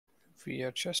We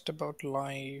are just about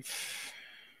live.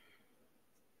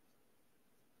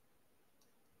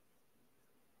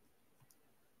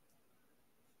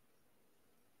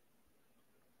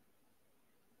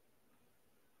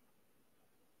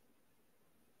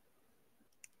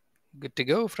 Good to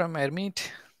go from 𝒃𝒐𝒖𝒕.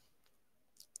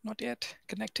 Not yet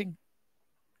connecting.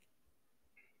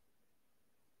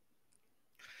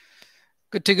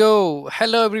 Good to go.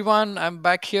 Hello, everyone. I'm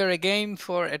back here again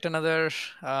for yet another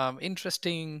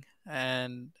interesting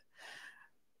and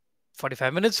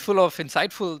 45 minutes full of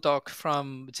insightful talk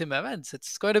from Jim Evans.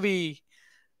 It's going to be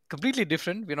completely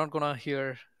different. We're not going to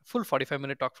hear full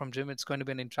 45-minute talk from Jim. It's going to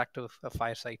be an interactive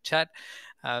fireside chat.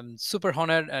 Super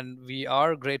honored, and we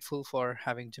are grateful for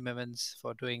having Jim Evans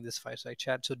for doing this fireside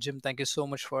chat. So, Jim, thank you so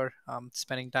much for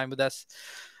spending time with us.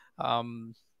 How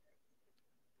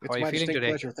It's are you my feeling distinct today?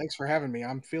 pleasure. Thanks for having me.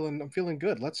 I'm feeling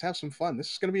good. Let's have some fun.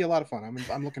 This is going to be a lot of fun.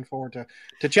 I'm looking forward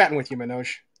to chatting with you, Manoj.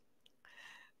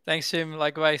 Thanks, Jim.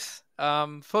 Likewise.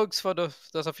 Folks, for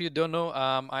those of you who don't know,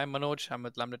 I'm Manoj. I'm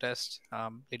with LambdaTest,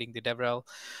 leading the DevRel.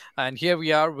 And here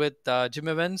we are with Jim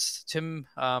Evans. Jim,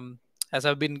 as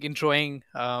I've been introing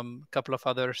a couple of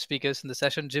other speakers in the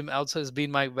session, Jim also has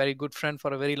been my very good friend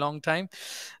for a very long time,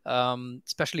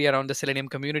 especially around the Selenium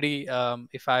community.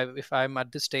 If I'm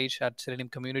at this stage at Selenium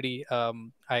community,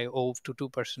 I owe to two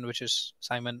person, which is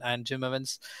Simon and Jim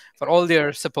Evans, for all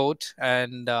their support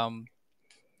and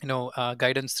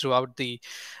guidance throughout the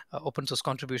open source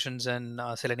contributions and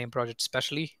Selenium project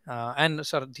especially, and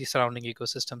sort of the surrounding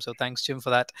ecosystem. So thanks, Jim, for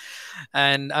that.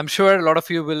 And I'm sure a lot of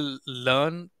you will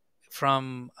learn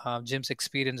from Jim's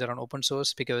experience around open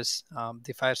source, because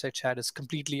the fireside chat is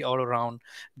completely all around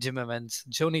Jim Evans'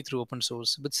 journey through open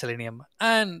source with Selenium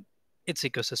and its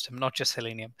ecosystem, not just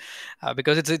Selenium,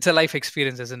 because it's a life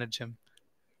experience, isn't it, Jim?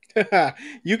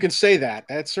 You can say that.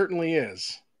 That certainly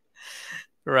is.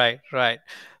 Right, right.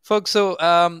 Folks, so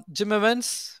Jim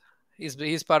Evans,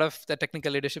 he's part of the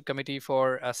technical leadership committee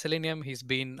for Selenium. He's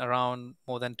been around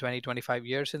more than 20, 25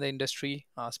 years in the industry,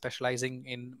 specializing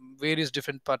in various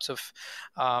different parts of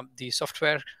the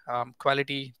software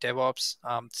quality, DevOps.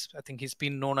 I think he's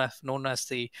been known as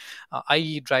the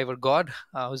IE driver god,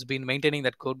 who's been maintaining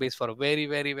that code base for a very,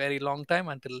 very, very long time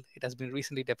until it has been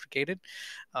recently deprecated.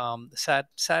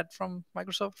 Sad from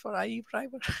Microsoft for IE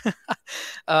driver.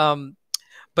 um,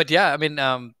 but yeah, I mean,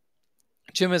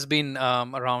 Jim has been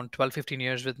around 12, 15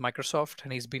 years with Microsoft,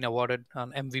 and he's been awarded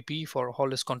an MVP for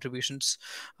all his contributions.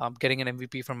 Getting an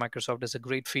MVP from Microsoft is a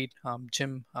great feat.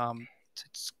 Jim,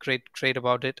 it's great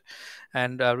about it.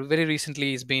 And very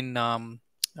recently, he's been, I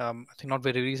think not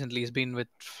very recently, he's been with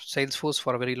Salesforce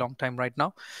for a very long time right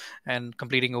now, and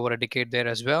completing over a decade there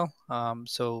as well.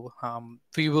 So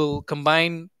we will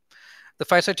combine the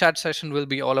fireside chat session will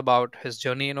be all about his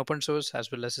journey in open source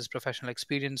as well as his professional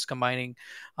experience combining.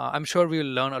 I'm sure we will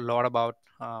learn a lot about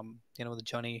the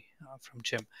journey from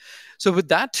Jim. So with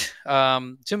that,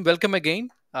 Jim, welcome again.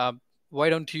 Why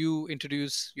don't you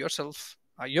introduce yourself,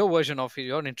 your version of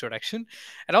your introduction,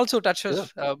 and also touch Sure.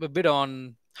 us a bit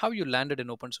on how you landed in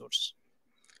open source.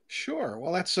 Sure.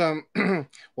 Well, that's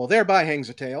well, thereby hangs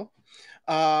a tale.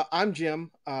 I'm Jim,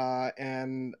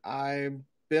 and I've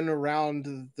been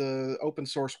around the open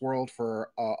source world for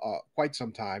quite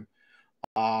some time.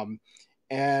 Um,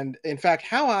 and in fact,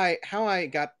 how I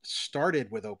got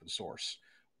started with open source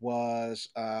was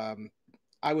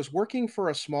I was working for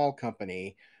a small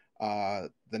company, the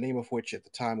name of which at the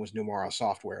time was Numara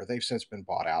Software. They've since been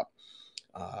bought out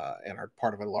and are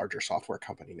part of a larger software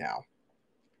company now.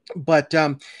 But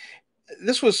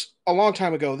this was a long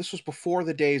time ago. This was before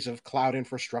the days of cloud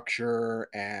infrastructure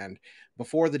and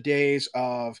before the days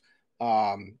of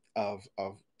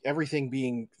everything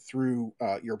being through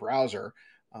your browser.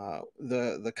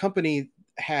 The company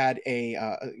had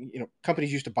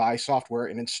companies used to buy software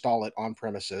and install it on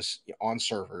premises on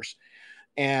servers,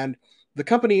 and the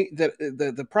company that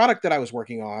the product that I was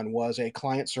working on was a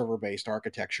client server based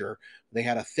architecture. They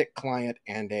had a thick client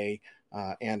and a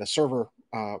server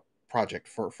project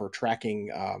for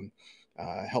tracking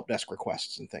help desk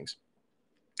requests and things.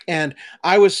 And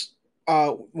I was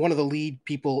one of the lead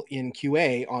people in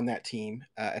QA on that team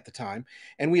at the time,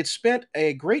 and we had spent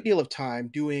a great deal of time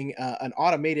doing an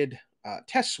automated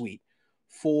test suite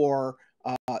for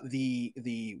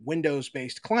the Windows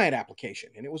based client application,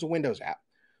 and it was a Windows app,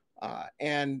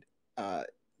 and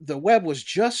the web was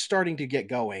just starting to get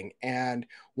going. And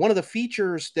one of the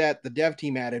features that the dev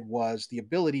team added was the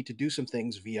ability to do some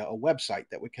things via a website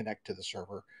that would connect to the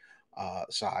server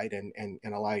side and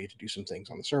allow you to do some things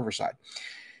on the server side.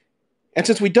 And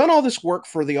since we'd done all this work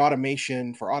for the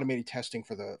automation, for automated testing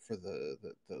for the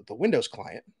Windows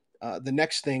client, the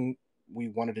next thing we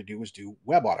wanted to do was do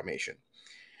web automation.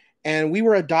 And we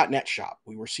were a .NET shop.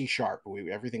 We were C#.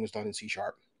 Everything was done in C#.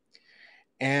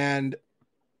 And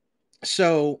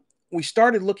so we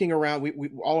started looking around.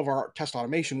 All of our test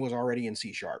automation was already in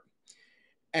C#.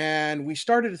 And we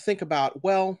started to think about,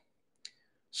 well,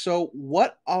 so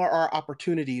what are our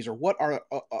opportunities, or what are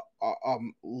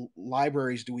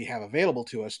libraries do we have available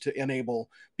to us to enable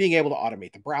being able to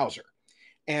automate the browser?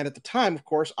 And at the time, of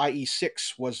course,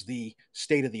 IE6 was the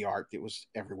state of the art. It was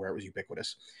everywhere. It was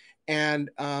ubiquitous. And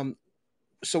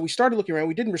so we started looking around.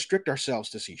 We didn't restrict ourselves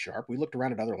to C#. We looked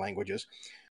around at other languages.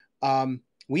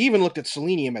 We even looked at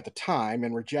Selenium at the time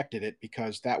and rejected it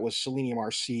because that was Selenium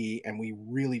RC, and we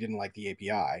really didn't like the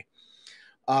API.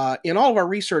 In all of our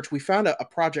research, we found a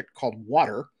project called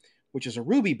Water, which is a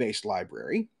Ruby-based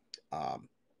library,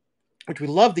 which we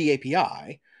loved the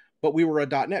API, but we were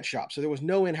a .NET shop, so there was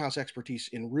no in-house expertise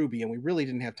in Ruby, and we really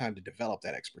didn't have time to develop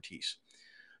that expertise.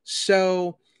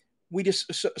 So we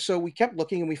kept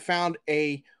looking, and we found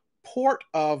a port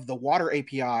of the Water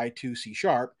API to C#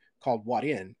 called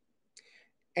whatin,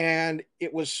 and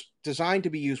it was designed to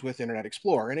be used with Internet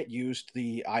Explorer, and it used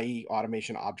the IE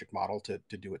automation object model to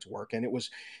do its work. And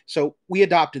so we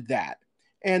adopted that.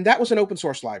 And that was an open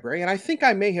source library. And I think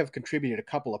I may have contributed a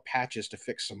couple of patches to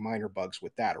fix some minor bugs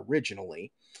with that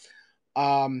originally.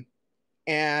 And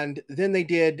then they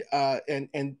did,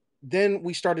 and then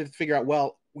we started to figure out,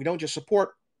 well, we don't just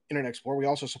support Internet Explorer, we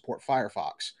also support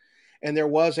Firefox. And there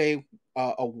was a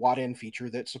whatin feature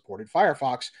that supported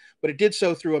Firefox, but it did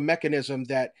so through a mechanism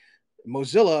that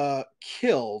Mozilla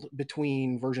killed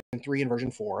between version 3 and version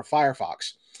 4 of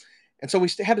Firefox. And so we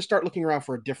had to start looking around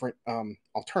for a different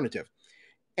alternative.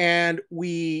 And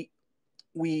as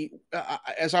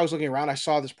I was looking around, I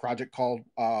saw this project called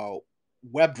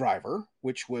WebDriver,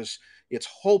 which was, its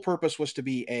whole purpose was to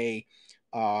be a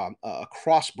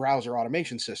cross-browser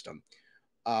automation system.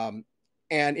 And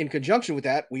in conjunction with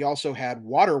that, we also had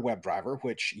Water WebDriver,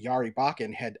 which Jari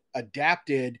Bakken had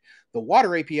adapted the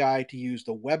Water API to use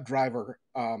the WebDriver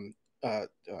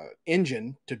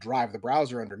engine to drive the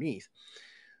browser underneath.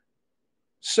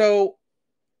 So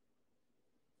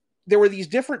there were these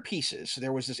different pieces.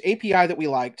 There was this API that we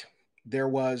liked. There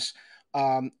was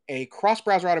a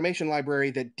cross-browser automation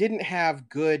library that didn't have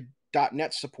good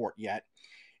 .NET support yet.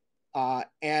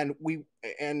 And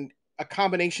a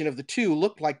combination of the two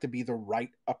looked like to be the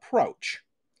right approach.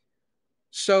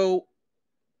 So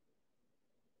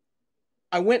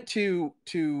I went to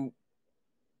the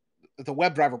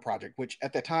WebDriver project, which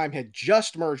at the time had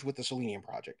just merged with the Selenium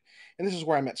project. And this is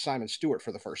where I met Simon Stewart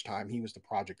for the first time. He was the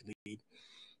project lead.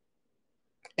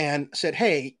 And said,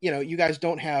 hey, you guys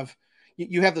don't have,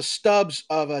 you have the stubs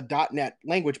of a .NET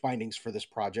language bindings for this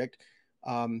project.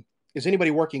 Is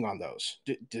anybody working on those?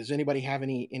 Does anybody have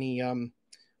any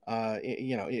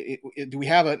do we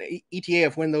have an ETA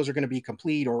of when those are going to be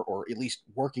complete, or at least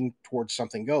working towards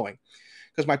something going?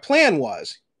 Because my plan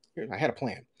was, I had a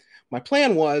plan. My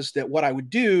plan was that what I would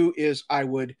do is I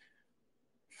would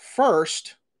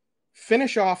first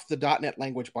finish off the .NET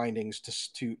language bindings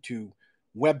to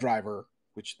WebDriver,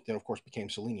 which then of course became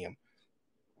Selenium.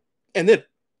 And then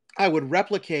I would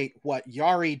replicate what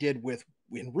Jari did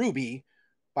in Ruby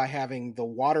by having the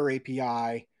Water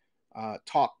API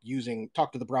talk to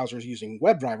the browsers using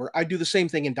WebDriver. I'd do the same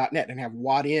thing in .NET and have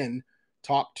whatin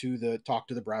talk to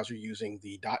the browser using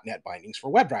the .NET bindings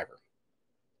for WebDriver.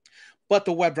 But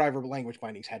the WebDriver language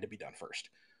bindings had to be done first.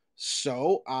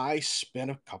 So I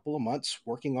spent a couple of months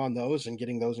working on those and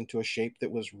getting those into a shape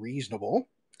that was reasonable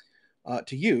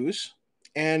to use,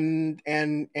 and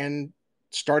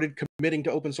started committing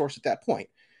to open source at that point.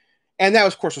 And that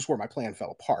was, of course, was where my plan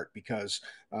fell apart, because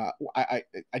I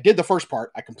did the first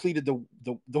part. I completed the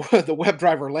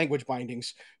WebDriver language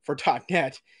bindings for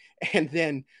 .NET, and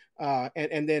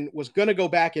then was going to go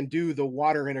back and do the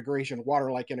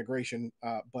Water-like integration,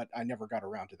 but I never got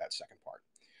around to that second part.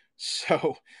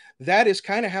 So that is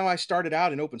kind of how I started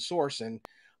out in open source, and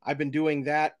I've been doing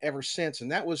that ever since.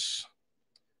 And that was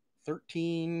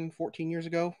 13, 14 years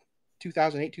ago,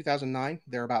 2008, 2009,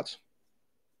 thereabouts.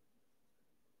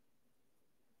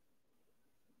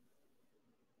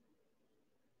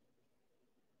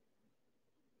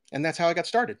 And that's how I got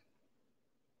started.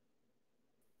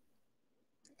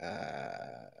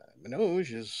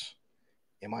 Manoj is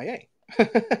MIA.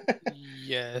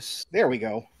 Yes. There we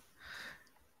go.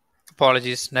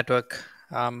 Apologies, network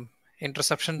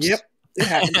interceptions. Yep, it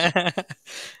happens.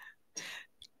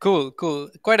 Cool.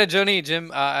 Quite a journey, Jim.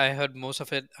 I heard most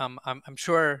of it. I'm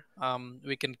sure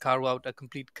we can carve out a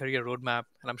complete career roadmap,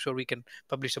 and I'm sure we can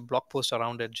publish a blog post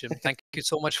around it, Jim. Thank you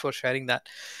so much for sharing that.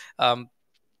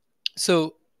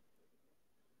 So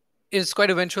it's quite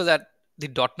eventual that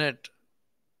the .NET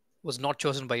was not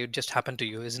chosen by you; it just happened to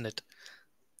you, isn't it?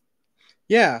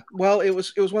 Yeah, well, it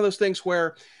was one of those things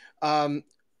where um,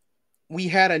 we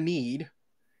had a need,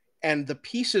 and the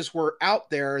pieces were out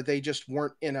there. They just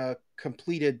weren't in a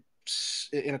completed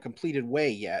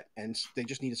way yet, and they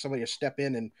just needed somebody to step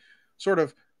in and sort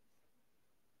of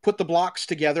put the blocks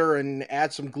together and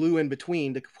add some glue in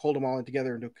between to hold them all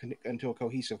together into a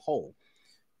cohesive whole.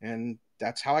 And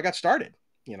that's how I got started.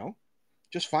 You know,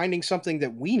 just finding something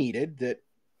that we needed that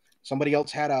somebody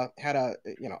else had a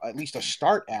at least a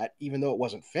start at, even though it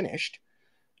wasn't finished,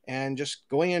 and just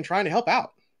going in and trying to help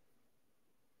out.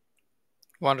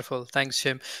 Wonderful. Thanks,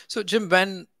 Jim. So, Jim,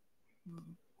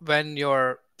 when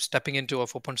you're stepping into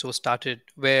of open source started,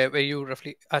 where were you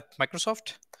roughly at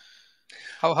Microsoft?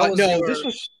 How was No, your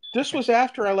this okay? was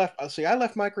after I left. See, I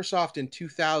left Microsoft in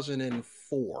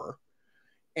 2004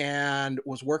 and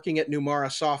was working at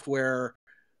Numara Software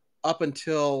up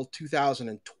until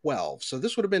 2012. So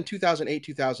this would have been 2008,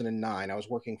 2009. I was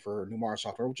working for Numara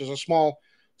Software, which is a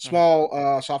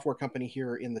Mhm. software company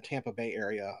here in the Tampa Bay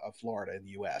area of Florida in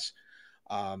the U.S.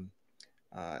 Um,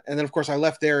 and then, of course, I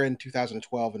left there in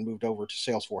 2012 and moved over to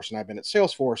Salesforce, and I've been at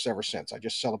Salesforce ever since. I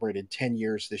just celebrated 10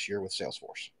 years this year with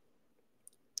Salesforce.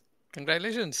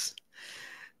 Congratulations.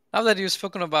 Now that you've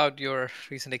spoken about your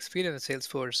recent experience at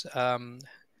Salesforce,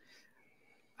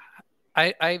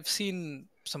 I've seen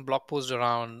some blog posts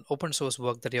around open source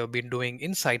work that you have been doing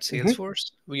inside Mm-hmm,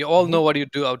 Salesforce. We all mm-hmm, know what you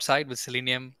do outside with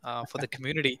Selenium for the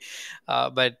community,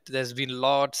 but there's been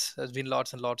lots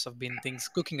and lots of been things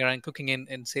cooking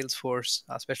in Salesforce,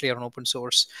 especially around open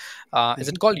source. Is mm-hmm.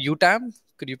 it called UTAM?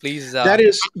 Could you please? That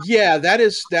is, yeah,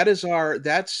 that's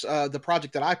the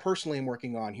project that I personally am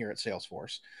working on here at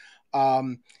Salesforce.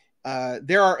 Um,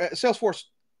 there are Salesforce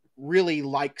really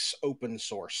likes open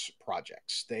source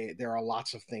projects. There are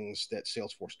lots of things that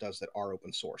Salesforce does that are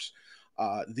open source.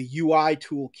 The UI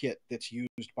toolkit that's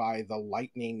used by the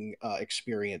Lightning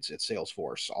experience at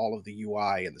Salesforce, all of the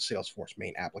UI in the Salesforce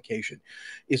main application,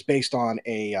 is based on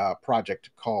a project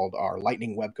called our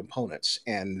Lightning Web Components,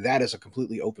 and that is a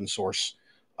completely open source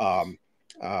um,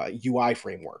 UI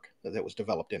framework that was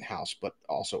developed in house, but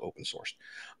also open sourced.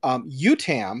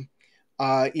 UTAM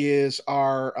is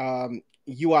our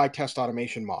UI test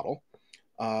automation model,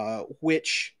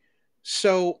 which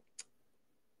so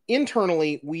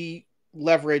internally we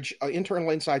leverage internal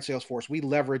inside Salesforce. We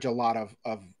leverage a lot of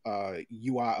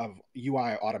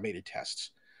UI automated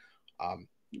tests, um,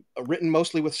 written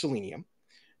mostly with Selenium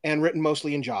and written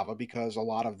mostly in Java because a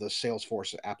lot of the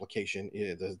Salesforce application,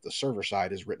 the server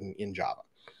side, is written in Java.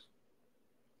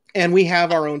 And we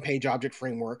have our own page object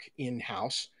framework in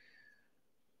house.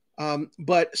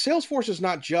 But Salesforce is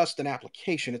not just an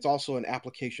application, it's also an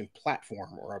application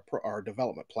platform or a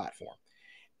development platform.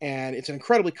 And it's an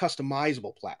incredibly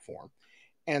customizable platform.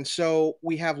 And so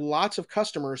we have lots of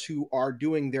customers who are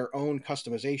doing their own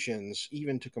customizations,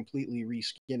 even to completely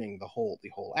reskinning the whole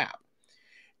app.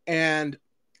 And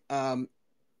um,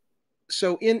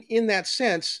 so in that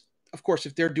sense, of course,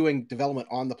 if they're doing development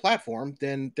on the platform,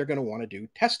 then they're going to want to do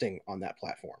testing on that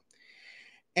platform.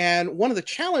 And one of the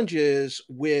challenges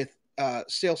with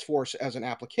Salesforce as an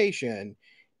application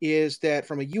is that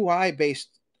from a UI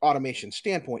based automation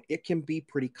standpoint, it can be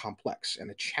pretty complex and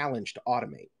a challenge to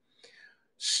automate.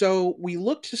 So we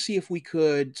looked to see if we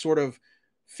could sort of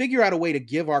figure out a way to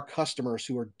give our customers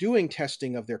who are doing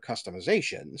testing of their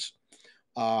customizations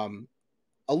um,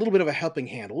 a little bit of a helping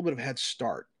hand, a little bit of a head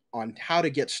start on how to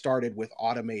get started with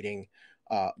automating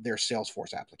their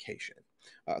Salesforce application,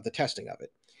 the testing of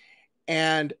it.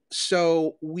 And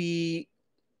so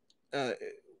uh,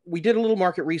 we did a little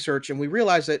market research, and we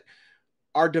realized that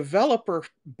our developer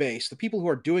base, the people who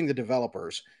are doing the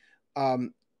developers,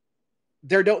 um,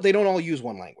 they don't all use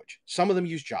one language. Some of them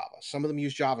use Java, some of them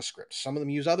use JavaScript, some of them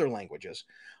use other languages.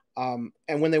 And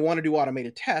when they want to do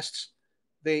automated tests,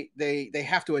 they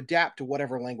have to adapt to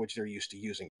whatever language they're used to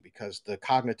using because the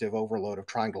cognitive overload of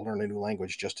trying to learn a new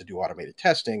language just to do automated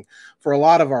testing for a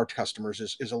lot of our customers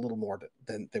is a little more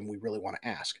than we really want to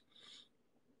ask.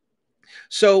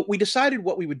 So we decided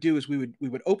what we would do is we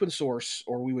would open source,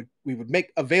 or we would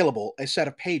make available a set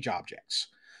of page objects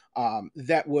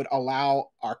that would allow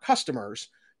our customers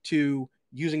to,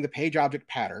 using the page object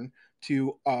pattern,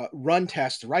 to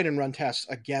write and run tests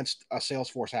against a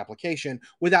Salesforce application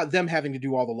without them having to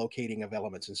do all the locating of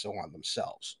elements and so on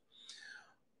themselves.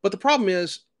 But the problem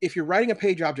is, if you're writing a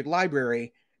page object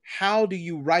library, how do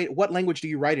you write? What language do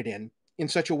you write it in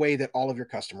such a way that all of your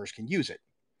customers can use it?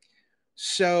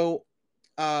 So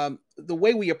the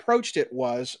way we approached it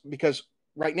was, because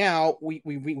right now we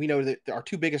know that our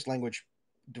two biggest language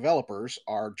developers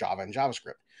are Java and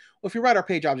JavaScript. Well, if you write our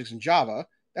page objects in Java,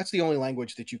 that's the only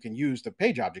language that you can use the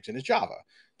page objects in is Java.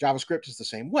 JavaScript is the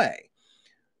same way.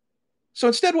 So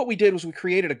instead, what we did was we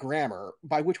created a grammar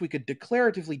by which we could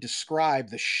declaratively describe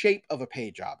the shape of a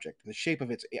page object, the shape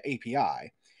of its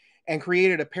API, and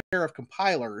created a pair of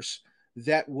compilers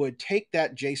that would take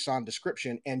that JSON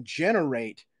description and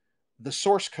generate the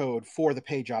source code for the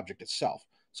page object itself.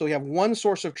 So we have one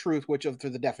source of truth, which of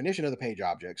through the definition of the page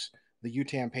objects, the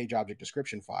UTAM page object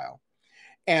description file.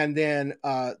 And then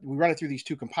we run it through these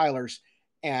two compilers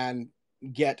and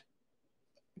get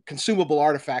consumable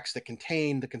artifacts that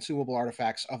contain the consumable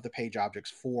artifacts of the page objects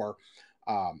for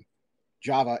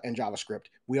Java and JavaScript.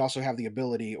 We also have the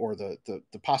ability or the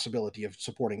possibility of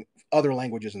supporting other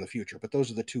languages in the future, but those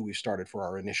are the two we started for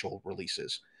our initial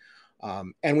releases.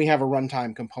 And we have a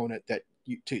runtime component that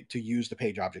to use the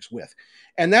page objects with,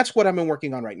 and that's what I've been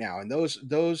working on right now. And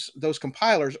those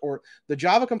compilers, or the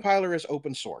Java compiler, is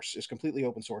open source, is completely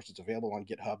open source. It's available on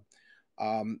GitHub.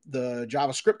 The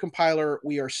JavaScript compiler,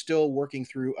 we are still working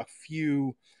through a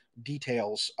few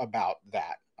details about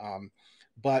that.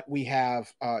 But we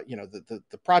have,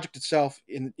 the project itself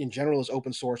in general is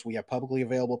open source. We have publicly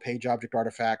available page object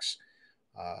artifacts,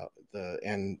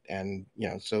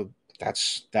 so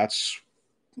that's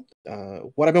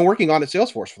what I've been working on at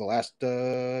Salesforce for the last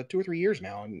 2 or 3 years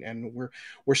now, and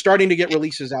we're starting to get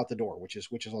releases out the door, which is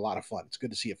a lot of fun. It's good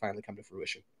to see it finally come to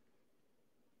fruition.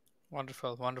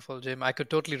 Wonderful, wonderful, Jim. I could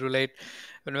totally relate.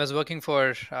 When I was working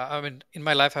for, in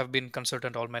my life, I've been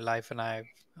consultant all my life, and I've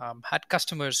had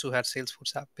customers who had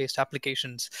Salesforce-based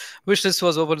applications. Wish this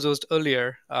was open sourced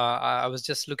earlier. I was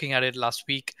just looking at it last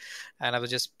week, and I was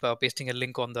just pasting a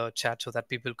link on the chat so that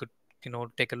people could,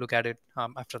 take a look at it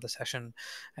after the session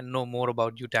and know more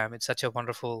about UTAM. It's such a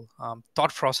wonderful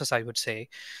thought process, I would say.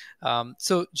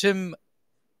 So, Jim,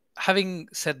 having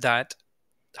said that,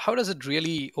 how does it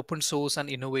really open source and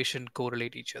innovation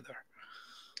correlate each other?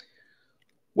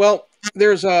 Well,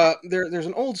 there's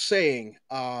an old saying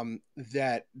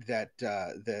that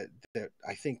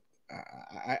I think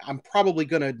I'm probably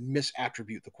going to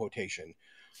misattribute the quotation.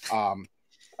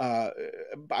 I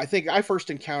think I first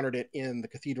encountered it in The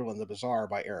Cathedral and the Bazaar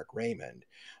by Eric Raymond,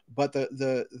 but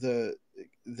the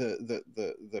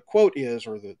quote is,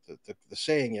 or the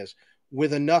saying is,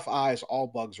 with enough eyes, all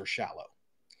bugs are shallow.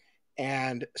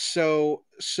 And so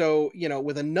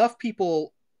with enough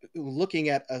people looking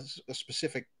at a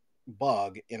specific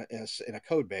bug in a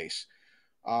code base,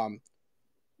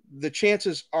 the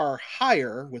chances are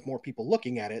higher, with more people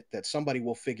looking at it, that somebody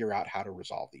will figure out how to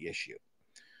resolve the issue.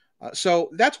 So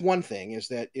that's one thing, is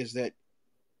that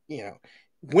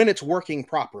when it's working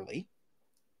properly,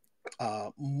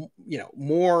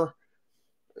 more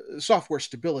software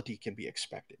stability can be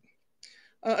expected.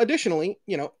 Additionally,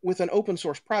 with an open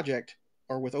source project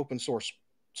or with open source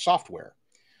software,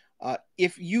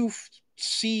 if you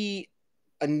see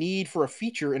a need for a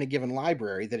feature in a given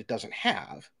library that it doesn't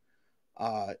have,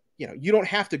 you don't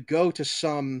have to go to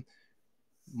some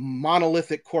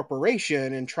monolithic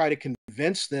corporation and try to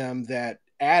convince them that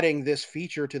adding this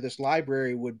feature to this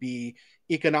library would be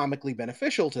economically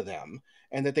beneficial to them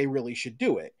and that they really should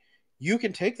do it. You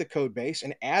can take the code base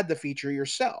and add the feature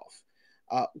yourself.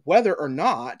 Whether or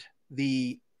not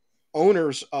the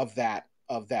owners of that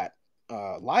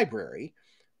library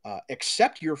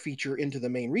accept your feature into the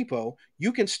main repo,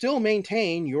 you can still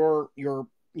maintain your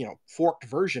forked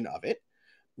version of it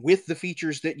with the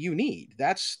features that you need.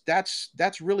 That's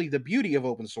really the beauty of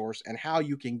open source, and how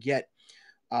you can get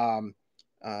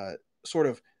sort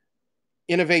of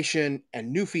innovation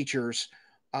and new features.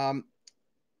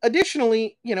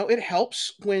 Additionally, it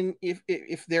helps when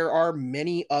if there are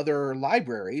many other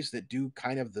libraries that do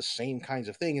kind of the same kinds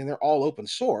of thing and they're all open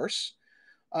source,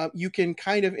 you can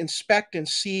kind of inspect and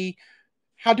see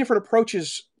how different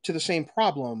approaches to the same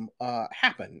problem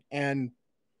happen, and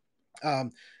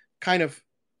kind of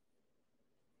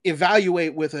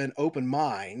evaluate with an open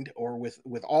mind, or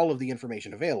with all of the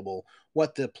information available,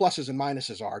 what the pluses and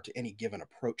minuses are to any given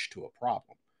approach to a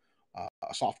problem,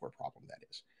 a software problem, that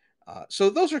is. So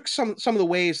those are some of the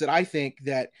ways that I think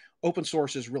that open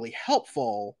source is really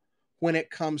helpful when it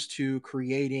comes to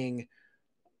creating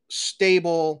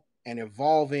stable and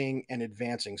evolving and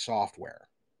advancing software.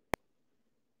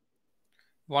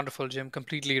 Wonderful, Jim.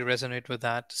 Completely resonate with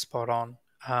that. Spot on.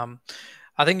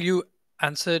 I think you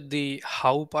answered the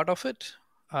how part of it.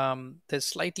 There's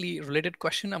slightly related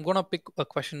question. I'm going to pick a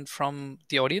question from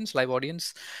the audience, live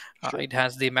audience. Sure. It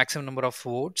has the maximum number of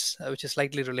votes, which is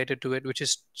slightly related to it, which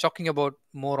is talking about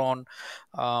more on.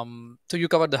 So you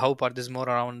covered the how part. This is more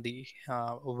around the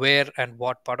where and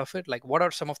what part of it. Like, what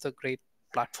are some of the great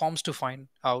platforms to find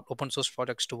out open source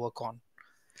projects to work on?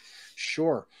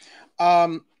 Sure.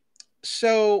 Um,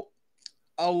 so,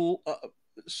 uh,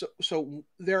 so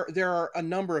there are a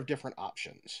number of different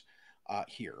options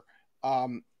here.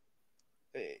 Um,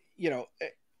 you know,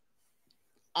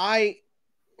 I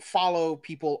follow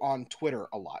people on Twitter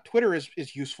a lot. Twitter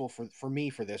is useful for me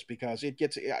for this because it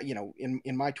gets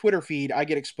in my Twitter feed I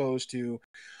get exposed to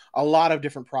a lot of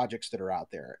different projects that are out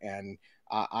there, and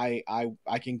I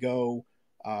can go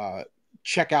uh,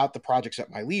 check out the projects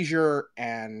at my leisure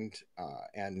and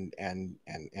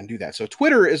do that. So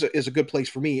Twitter is a good place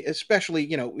for me, especially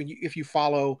if you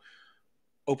follow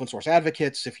open source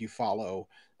advocates, if you follow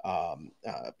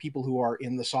people who are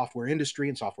in the software industry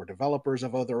and software developers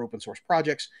of other open source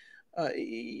projects.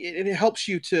 It helps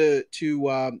you to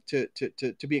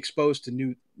be exposed to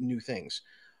new things.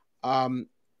 Um,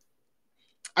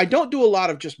 I don't do a lot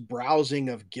of just browsing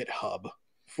of GitHub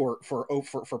for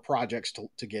projects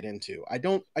to get into. I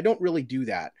don't really do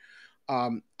that.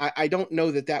 I don't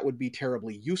know that that would be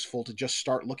terribly useful to just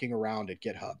start looking around at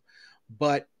GitHub,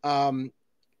 but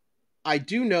I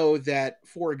do know that,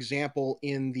 for example,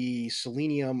 in the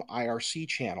Selenium IRC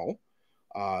channel,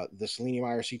 the Selenium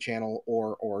IRC channel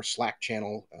or Slack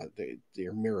channel,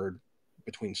 they're mirrored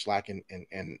between Slack and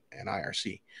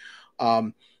IRC.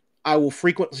 Um, I will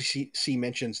frequently see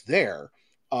mentions there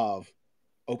of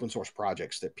open source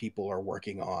projects that people are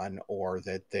working on or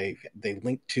that they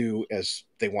link to as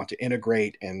they want to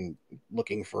integrate and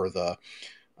looking for the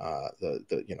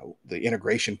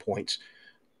integration points.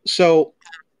 So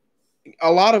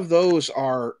a lot of those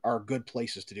are good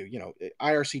places to do.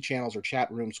 IRC channels or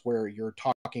chat rooms where you're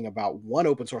talking about one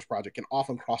open source project can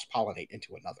often cross pollinate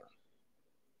into another.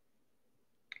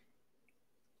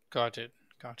 Got it.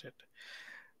 Got it.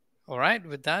 All right.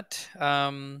 With that,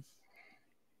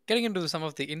 getting into some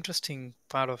of the interesting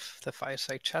part of the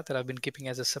fireside chat that I've been keeping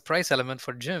as a surprise element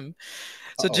for Jim.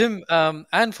 So, Uh-oh. Jim,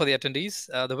 and for the attendees,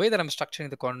 the way that I'm structuring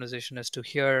the conversation is to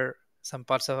hear some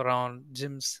parts around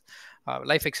Jim's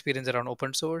life experience around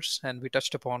open source, and we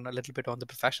touched upon a little bit on the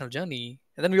professional journey,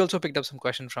 and then we also picked up some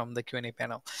questions from the Q&A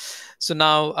panel. So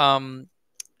now,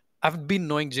 I've been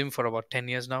knowing Jim for about 10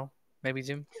 years now, maybe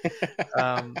Jim.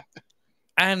 Um,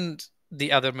 and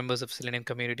the other members of Selenium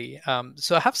community.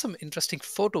 So I have some interesting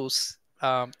photos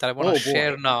that I want to Oh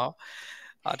share boy. now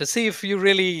to see if you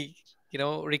really,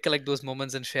 recollect those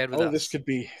moments and share with Oh, us.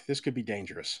 this could be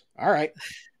dangerous. All right.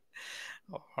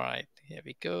 All right, here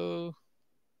we go.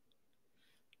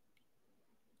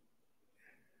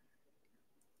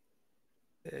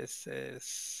 This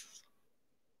is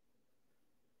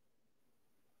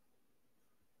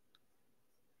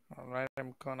all right.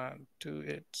 I'm gonna do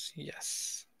it.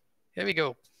 Yes. Here we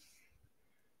go.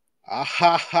 Ah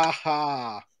ha ha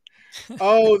ha.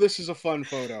 Oh, this is a fun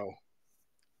photo.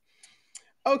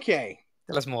 Okay.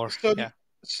 Tell us more. So Yeah.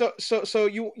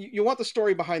 you want the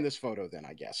story behind this photo then,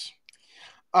 I guess.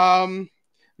 Um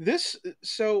this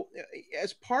so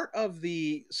As part of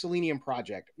the Selenium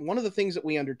project, one of the things that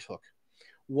we undertook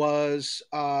was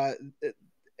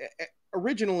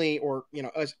originally, or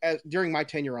as during my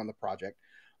tenure on the project,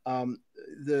 um,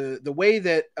 the way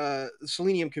that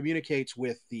Selenium communicates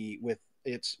with the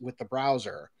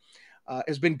browser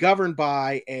has been governed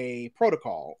by a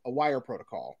protocol, a wire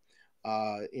protocol.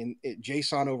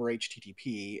 JSON over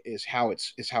HTTP is how it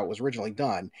was originally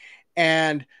done,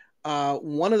 and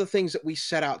one of the things that we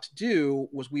set out to do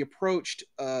was we approached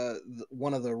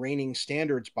one of the reigning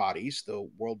standards bodies, the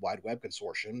World Wide Web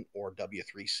Consortium, or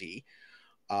W3C,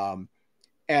 um,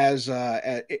 as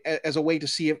a way to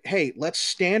see if, hey, let's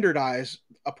standardize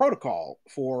a protocol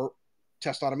for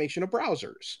test automation of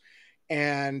browsers.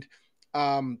 And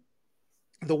um,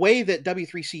 the way that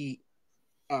W3C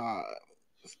uh,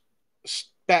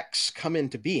 specs come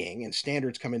into being and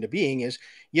standards come into being is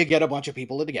you get a bunch of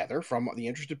people together from the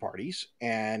interested parties.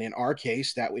 And in our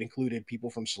case, that would included people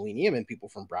from Selenium and people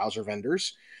from browser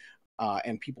vendors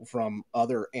and people from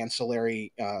other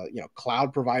ancillary,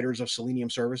 cloud providers of Selenium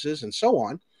services and so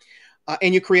on.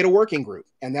 And you create a working group,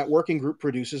 and that working group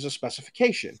produces a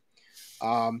specification.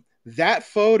 That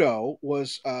photo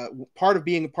was part of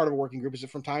being a part of a working group is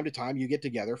that from time to time you get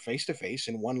together face to face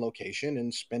in one location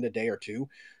and spend a day or two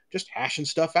just hashing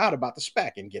stuff out about the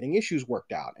spec and getting issues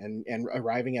worked out and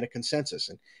arriving at a consensus.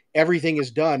 And everything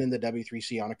is done in the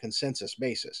W3C on a consensus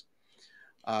basis.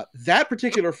 That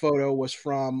particular photo was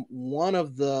from one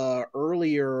of the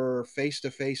earlier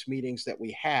face-to-face meetings that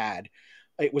we had.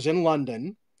 It was in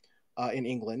London, in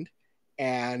England,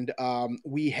 and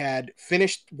we had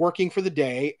finished working for the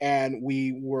day, and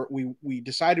we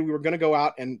decided we were going to go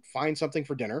out and find something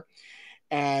for dinner,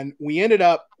 and we ended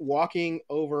up walking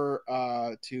over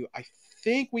to, I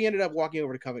think we ended up walking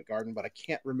over to Covent Garden, but I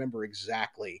can't remember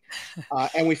exactly.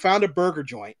 And we found a burger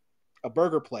joint, a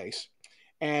burger place,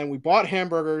 and we bought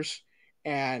hamburgers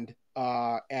and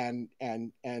got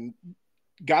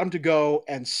them to go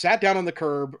and sat down on the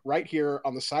curb right here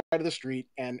on the side of the street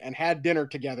and had dinner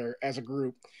together as a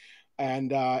group.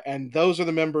 And those are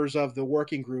the members of the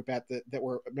working group that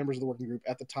were members of the working group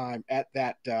at the time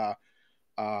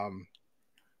um,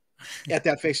 at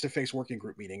that face-to-face working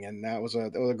group meeting, and that was a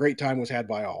great time was had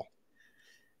by all.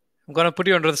 I'm gonna put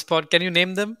you under the spot. Can you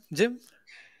name them, Jim?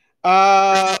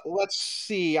 Let's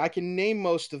see. I can name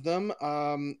most of them.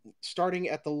 Starting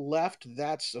at the left,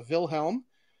 that's Wilhelm,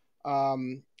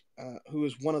 um, who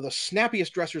is one of the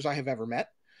snappiest dressers I have ever met.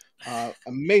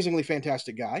 Amazingly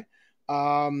fantastic guy.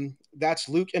 That's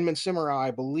Luke Inman-Simmerer,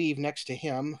 I believe, next to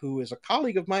him, who is a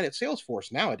colleague of mine at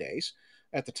Salesforce nowadays.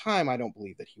 At the time, I don't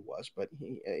believe that he was, but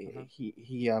we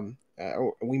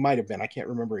might have been. I can't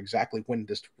remember exactly when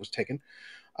this was taken.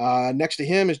 Next to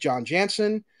him is John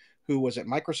Jansen, who was at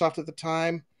Microsoft at the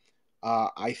time.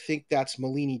 I think that's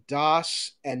Malini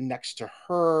Das, and next to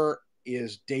her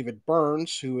is David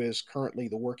Burns, who is currently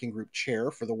the working group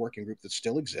chair for the working group that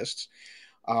still exists.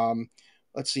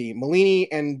 Let's see, Malini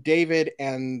and David,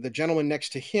 and the gentleman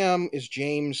next to him is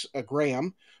James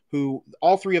Graham, who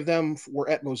all three of them were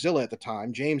at Mozilla at the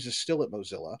time. James is still at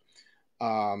Mozilla.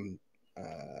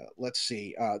 Let's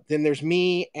see. Then there's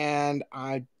me, and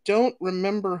I don't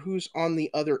remember who's on the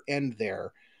other end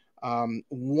there.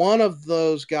 One of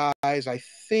those guys, I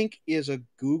think, is a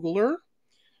Googler.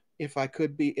 If I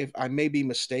may be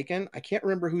mistaken, I can't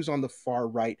remember who's on the far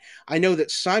right. I know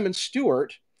that Simon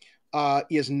Stewart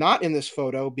is not in this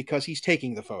photo because he's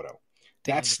taking the photo.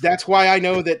 That's why I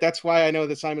know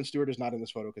that Simon Stewart is not in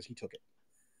this photo, because he took it.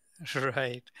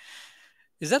 Right.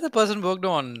 Is that the person who worked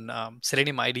on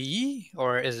Selenium IDE,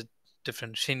 or is it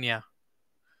different? Shinya?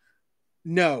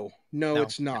 No, No.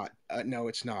 it's not. No,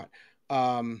 it's not.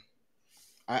 I'm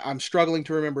struggling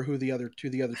to remember who the other two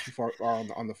far are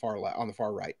on the far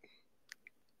right.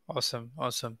 Awesome.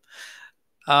 Awesome.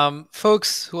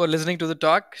 Folks who are listening to the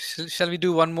talk, shall we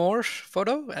do one more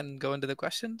photo and go into the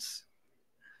questions?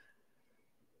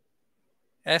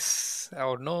 Yes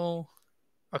or no?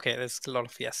 Okay, there's a lot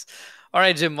of yes. All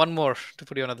right, Jim, one more to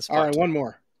put you on the spot. All right, one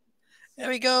more. There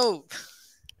we go.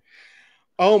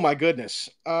 Oh my goodness.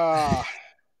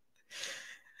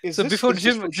 So before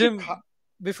Jim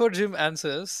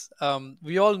answers,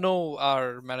 we all know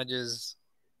our managers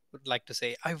would like to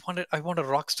say, I want a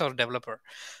rock star developer.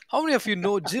 How many of you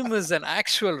know Jim is an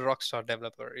actual rock star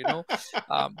developer?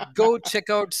 Go check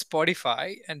out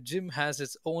Spotify, and Jim has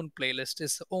his own playlist,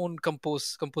 his own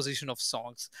composition of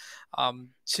songs.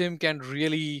 Jim can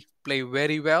really play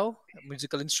very well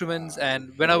musical instruments,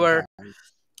 and whenever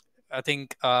I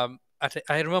think I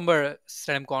remember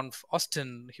Testmc Conf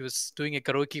Austin, he was doing a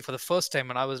karaoke for the first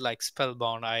time, and I was like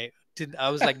spellbound. I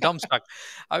was like dumbstruck.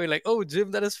 I was like, "Oh,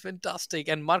 Jim, that is fantastic!"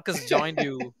 And Marcus joined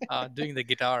you doing the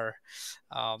guitar.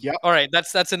 Yep. All right,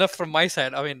 that's enough from my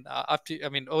side. Over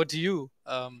to you.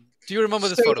 Do you remember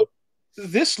this So photo?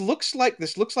 this looks like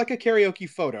a karaoke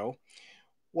photo.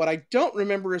 What I don't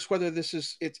remember is whether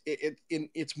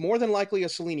it's more than likely a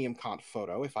Selenium Conf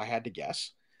photo, if I had to guess.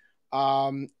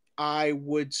 I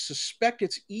would suspect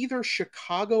it's either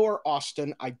Chicago or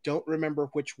Austin. I don't remember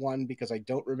which one, because I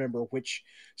don't remember which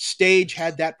stage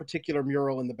had that particular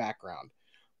mural in the background.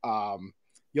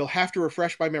 You'll have to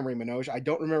refresh my memory, Manoj. I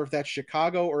don't remember if that's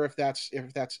Chicago or if that's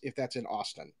in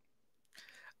Austin.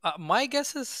 My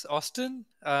guess is Austin.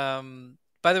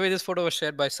 By the way, this photo was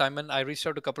shared by Simon. I reached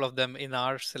out to a couple of them in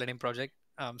our Selenium project.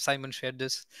 Simon shared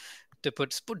this to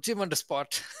put Jim on the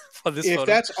spot for this photo. If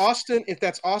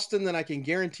that's Austin, then I can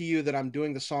guarantee you that I'm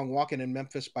doing the song "Walking in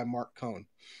Memphis" by Mark Cohn.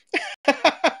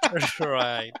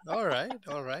 Right. All right.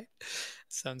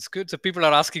 Sounds good. So people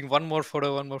are asking one more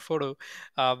photo,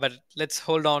 but let's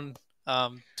hold on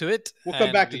to it. We'll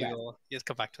come back to that. Yes,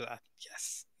 come back to that.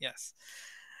 Yes.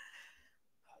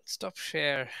 I'll stop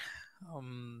share. All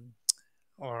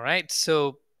right.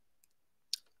 So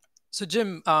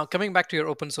Jim, coming back to your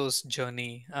open source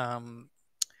journey,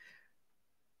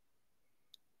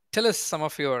 tell us some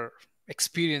of your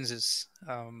experiences,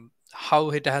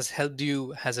 how it has helped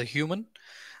you as a human,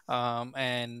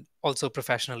 and also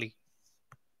professionally.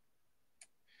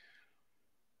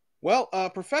 Well,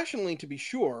 professionally, to be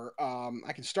sure,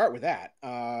 I can start with that.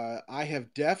 I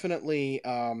have definitely,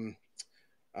 I've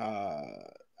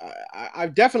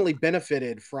definitely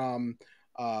benefited from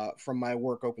my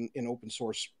work in open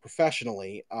source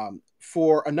professionally,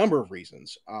 for a number of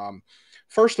reasons.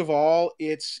 First of all,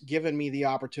 it's given me the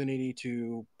opportunity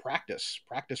to practice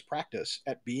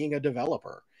at being a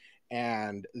developer.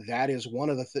 and that is one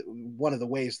of the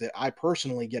ways that I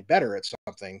personally get better at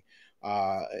something.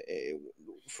 Uh,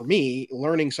 for me,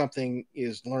 learning something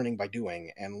is learning by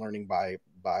doing, and learning by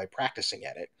practicing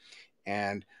at it.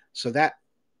 And so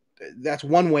that's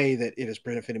one way that it has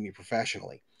benefited me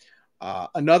professionally.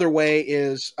 Another way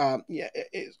is,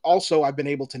 also I've been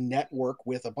able to network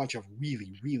with a bunch of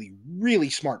really, really, really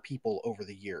smart people over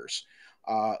the years,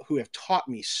 who have taught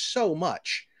me so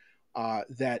much,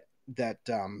 that that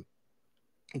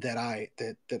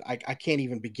I can't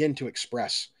even begin to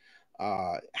express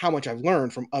how much I've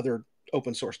learned from other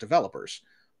open source developers.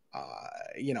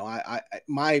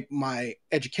 My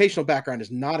educational background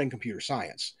is not in computer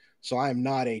science, so I am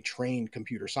not a trained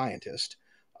computer scientist.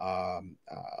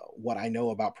 What I know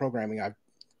about programming, I've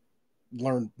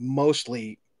learned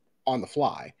mostly on the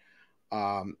fly,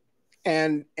 um,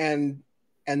 and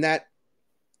that,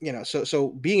 so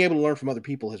being able to learn from other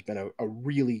people has been a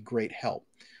really great help.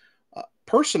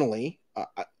 Personally,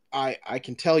 I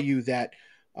can tell you that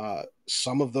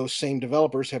some of those same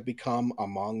developers have become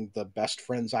among the best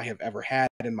friends I have ever had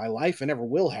in my life and ever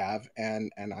will have.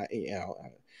 And I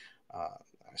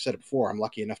said it before, I'm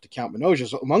lucky enough to count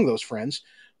Manoj among those friends.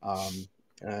 Um,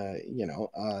 uh, you know,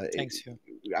 uh, Thanks, you.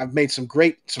 I've made some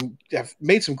great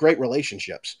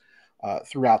relationships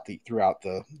throughout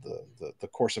the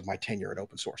course of my tenure at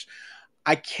open source.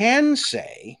 I can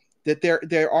say that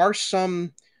there are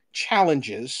some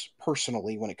challenges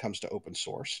personally when it comes to open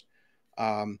source.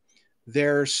 Um,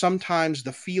 there's sometimes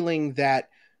the feeling that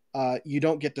you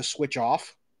don't get to switch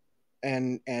off,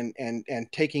 and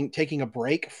taking a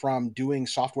break from doing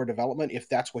software development, if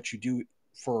that's what you do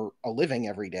for a living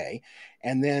every day,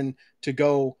 and then to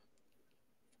go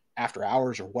after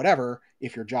hours or whatever,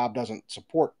 if your job doesn't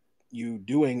support you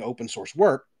doing open source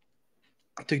work,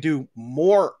 to do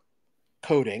more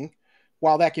coding.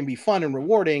 While that can be fun and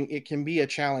rewarding, it can be a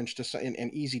challenge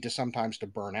and easy to sometimes to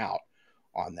burn out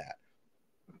on that.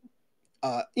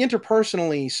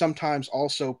 Interpersonally, sometimes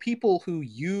also people who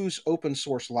use open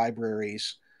source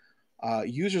libraries,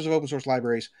 users of open source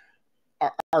libraries,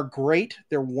 are great.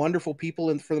 They're wonderful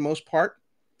people, for the most part.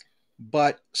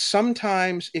 But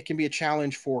sometimes it can be a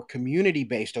challenge for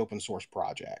community-based open source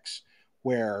projects,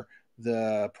 where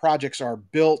the projects are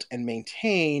built and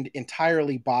maintained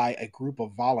entirely by a group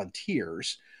of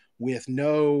volunteers with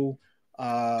no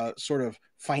sort of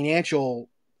financial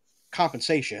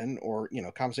compensation, or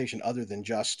compensation other than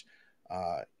just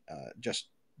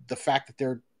the fact that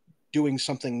they're doing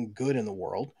something good in the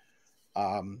world.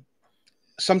 Um,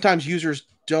 Sometimes users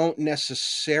don't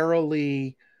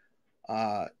necessarily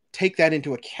take that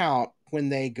into account when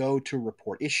they go to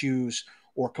report issues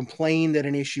or complain that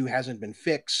an issue hasn't been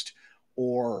fixed,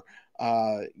 or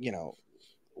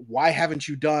why haven't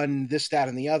you done this, that,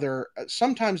 and the other.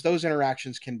 Sometimes those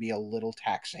interactions can be a little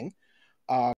taxing,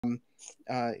 um,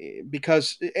 uh,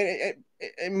 because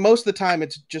most of the time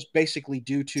it's just basically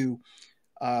due to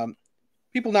um,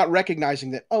 people not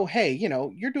recognizing that, oh, hey,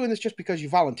 you're doing this just because you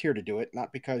volunteer to do it,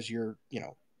 not because you're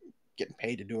getting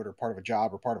paid to do it, or part of a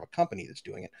job, or part of a company that's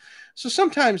doing it. So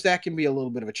sometimes that can be a little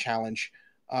bit of a challenge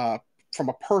from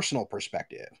a personal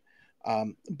perspective.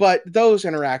 But those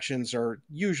interactions are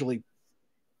usually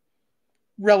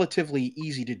relatively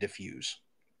easy to diffuse.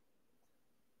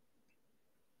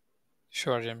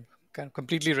 Sure, Jim. Can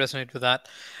completely resonate with that.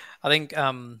 I think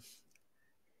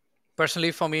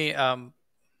personally for me,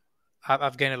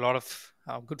 I've gained a lot of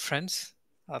good friends.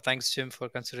 Thanks, Jim, for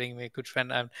considering me a good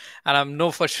friend. And I'm know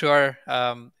for sure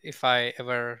if I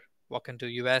ever walk into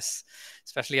US,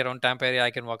 especially around Tampa area,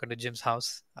 I can walk into Jim's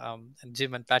house, and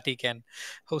Jim and Patty can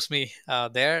host me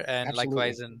there. And Absolutely.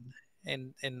 likewise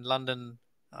in London,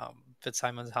 with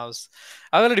Simon's house,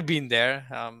 I've already been there.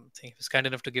 I think he was kind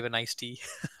enough to give a nice tea,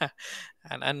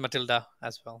 and Matilda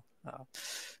as well.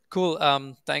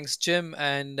 Cool. Thanks, Jim.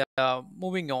 And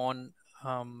moving on.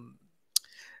 Um,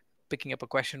 Picking up a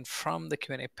question from the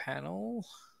Q&A panel.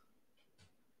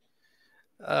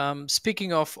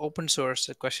 Speaking of open source,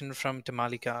 a question from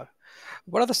Tamalika.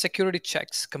 What are the security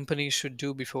checks companies should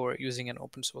do before using an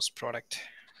open source product?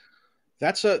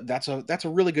 That's a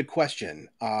really good question.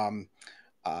 I'm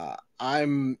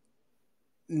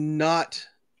not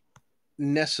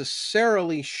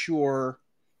necessarily sure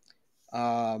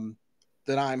um,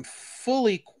 that I'm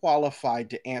fully qualified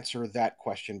to answer that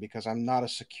question, because I'm not a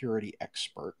security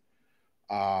expert.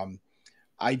 Um,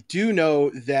 I do know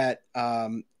that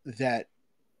a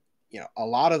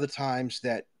lot of the times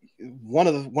that one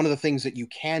of the things that you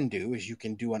can do is you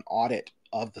can do an audit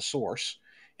of the source,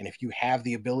 and if you have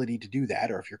the ability to do that,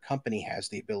 or if your company has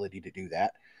the ability to do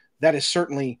that, that is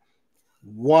certainly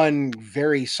one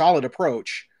very solid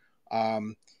approach.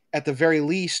 Um, at the very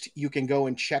least, you can go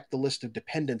and check the list of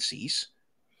dependencies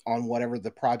on whatever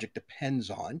the project depends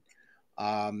on,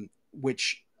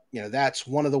 which, that's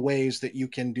one of the ways that you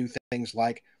can do things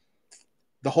like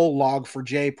the whole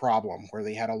log4j problem, where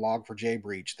they had a log4j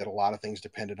breach that a lot of things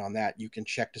depended on that. You can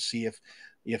check to see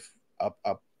if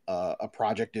a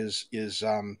project is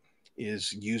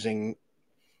using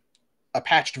a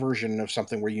patched version of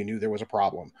something where you knew there was a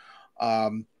problem.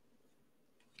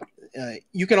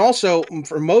 You can also,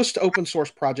 for most open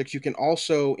source projects, you can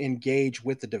also engage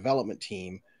with the development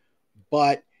team,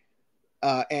 but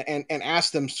and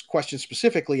ask them questions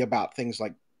specifically about things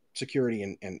like security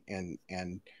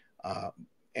and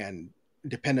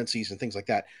dependencies and things like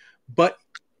that. But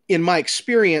in my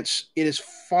experience, it is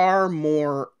far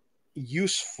more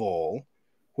useful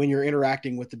when you're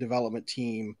interacting with the development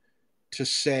team to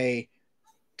say,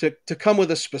 to come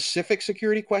with a specific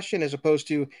security question, as opposed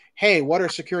to, hey, what are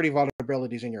security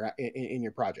vulnerabilities in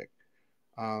your project?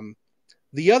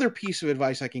 The other piece of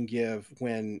advice I can give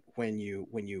when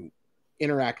you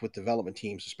interact with development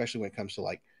teams, especially when it comes to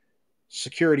like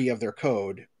security of their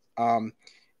code,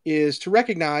 is to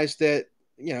recognize that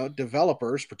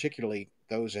developers, particularly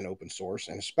those in open source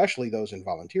and especially those in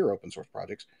volunteer open source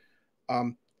projects,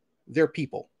 they're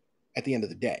people at the end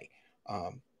of the day.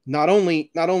 Not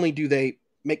only do they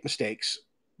make mistakes,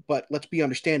 but let's be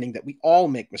understanding that we all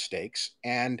make mistakes,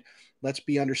 and let's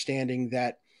be understanding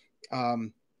that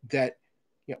that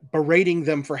berating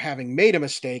them for having made a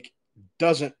mistake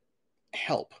doesn't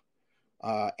help,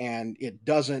 and it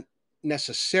doesn't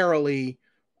necessarily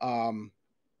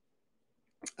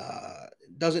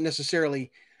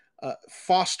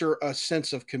foster a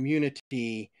sense of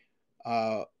community,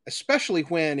 especially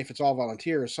when, if it's all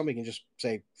volunteers, somebody can just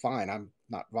say, fine, I'm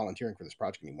not volunteering for this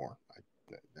project anymore.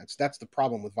 That's the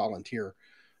problem with volunteer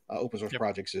open source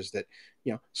projects, is that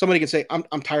somebody can say,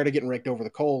 I'm tired of getting raked over the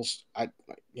coals. I'm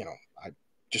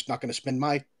just not going to spend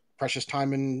my precious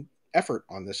time and effort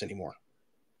on this anymore.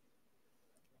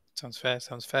 Sounds fair.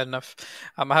 Sounds fair enough.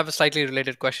 I have a slightly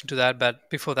related question to that, but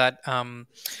before that, I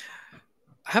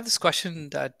have this question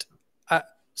that,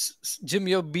 Jim,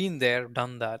 you've been there,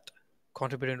 done that,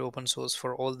 contributed to open source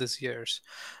for all these years.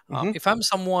 Mm-hmm. If I'm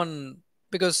someone,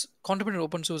 because contributing to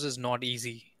open source is not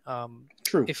easy.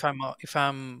 True. If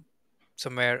I'm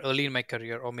somewhere early in my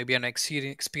career, or maybe an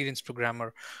experienced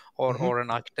programmer, or an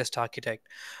test architect,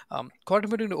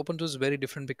 contributing to open source is very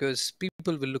different, because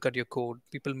people will look at your code,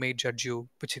 people may judge you,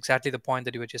 which is exactly the point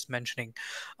that you were just mentioning.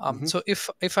 So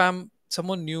if I'm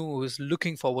someone new who is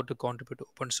looking forward to contribute to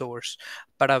open source,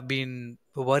 but I've been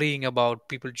worrying about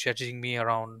people judging me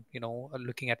around,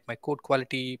 looking at my code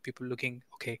quality, people looking,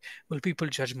 okay, will people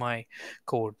judge my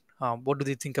code? What do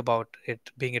they think about it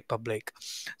being it public?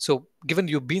 So given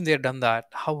you've been there, done that,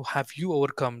 how have you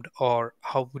overcome, or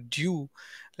how would you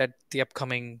let the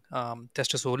upcoming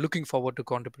testers who are looking forward to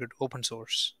contribute to open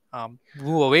source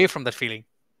move away from that feeling?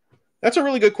 That's a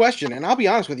really good question, and I'll be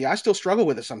honest with you, I still struggle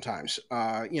with it sometimes.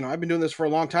 I've been doing this for a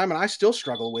long time, and I still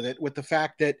struggle with it, with the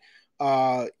fact that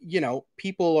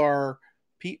people are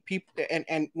people,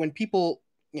 and when people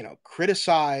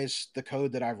criticize the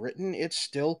code that I've written, it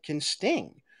still can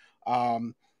sting.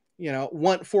 One,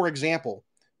 for example,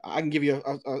 I can give you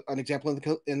an example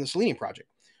in the Selenium project,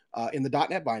 in the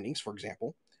 .NET bindings, for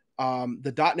example.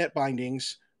 The .NET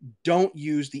bindings don't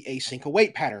use the async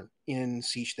await pattern in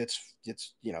C that's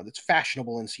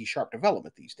fashionable in C#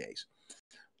 development these days.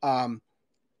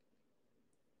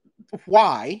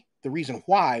 Why? The reason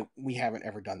why we haven't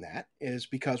ever done that is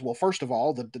because, well, first of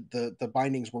all, the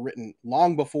bindings were written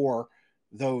long before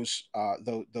that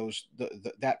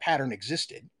pattern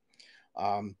existed,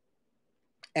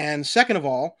 and second of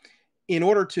all, in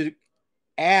order to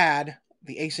add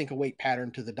the async await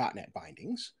pattern to the .NET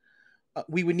bindings,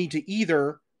 we would need to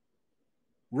either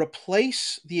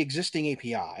replace the existing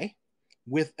API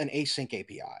with an async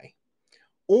API,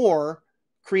 or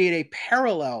create a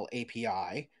parallel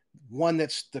API, one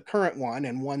that's the current one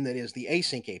and one that is the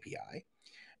async API,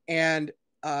 and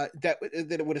that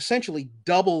it would essentially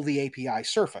double the API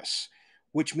surface,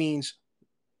 which means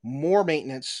more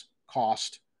maintenance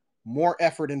cost, more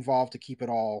effort involved to keep it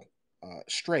all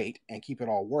straight and keep it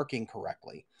all working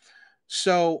correctly.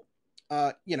 So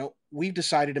we've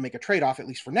decided to make a trade-off, at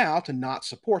least for now, to not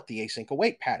support the async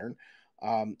await pattern.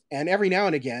 And every now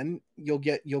and again, you'll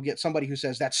get somebody who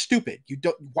says, that's stupid. You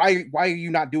don't, why are you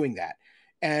not doing that?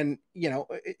 And,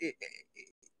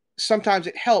 sometimes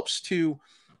it helps to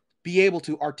be able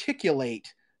to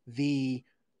articulate the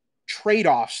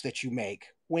trade-offs that you make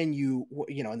when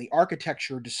and the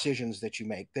architecture decisions that you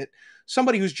make, that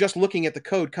somebody who's just looking at the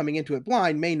code coming into it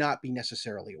blind may not be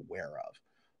necessarily aware of.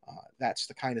 That's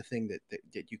the kind of thing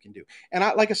that you can do. And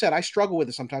like I said, I struggle with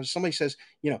it sometimes. Somebody says,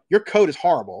 your code is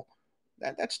horrible.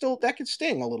 That could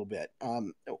sting a little bit.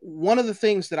 One of the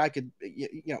things that I could,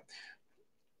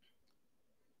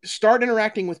 start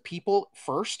interacting with people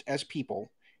first as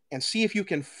people, and see if you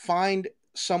can find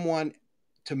someone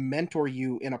to mentor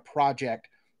you in a project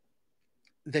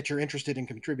that you're interested in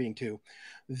contributing to,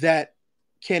 that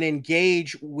can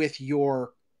engage with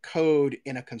your code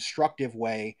in a constructive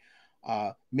way,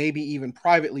 maybe even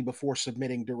privately before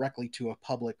submitting directly to a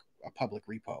public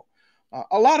repo.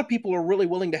 A lot of people are really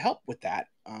willing to help with that,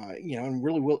 and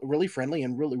really friendly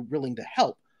and really willing to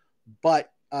help.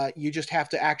 But you just have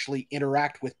to actually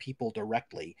interact with people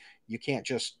directly. You can't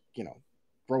just,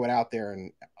 throw it out there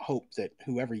and hope that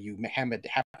whoever you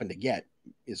happen to get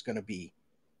is going to be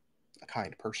a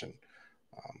kind person.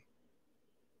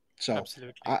 So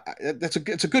Absolutely.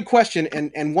 it's a good question,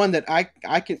 and one that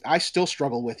I still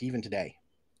struggle with even today.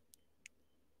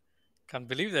 Can't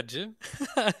believe that, Jim.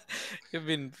 You've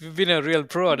been a real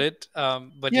pro at it.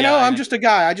 But yeah, I I'm know. just a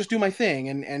guy. I just do my thing,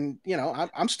 and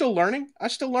I'm still learning. I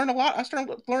still learn a lot. I still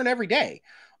learn every day.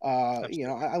 Absolutely.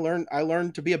 I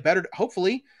learn to be a better.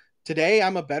 Hopefully, today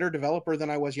I'm a better developer than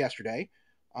I was yesterday,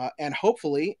 and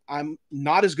hopefully I'm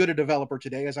not as good a developer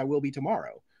today as I will be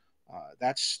tomorrow.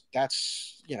 That's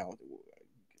it's a Can't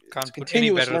put any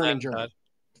continuous better learning than that. journey.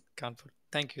 Can't put.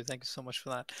 Thank you. Thank you so much for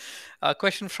that. A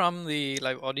question from the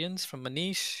live audience from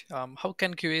Manish. How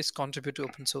can QAs contribute to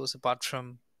open source apart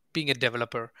from being a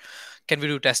developer? Can we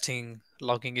do testing,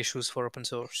 logging issues for open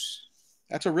source?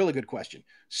 That's a really good question.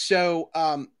 So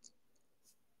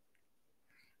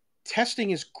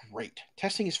testing is great.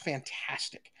 Testing is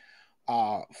fantastic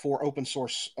for open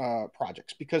source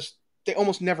projects because they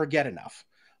almost never get enough.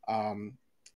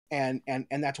 And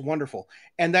that's wonderful.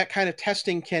 And that kind of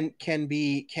testing can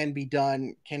be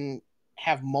done, can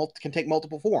take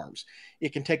multiple forms.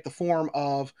 It can take the form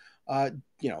of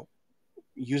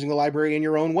using the library in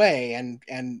your own way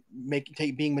and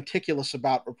being meticulous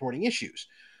about reporting issues.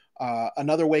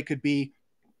 Another way could be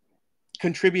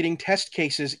contributing test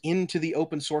cases into the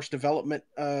open source development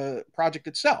project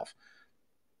itself.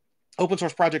 Open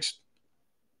source projects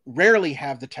rarely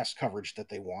have the test coverage that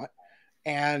they want,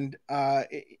 and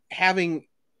having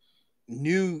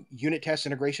new unit tests,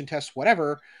 integration tests,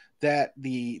 whatever, that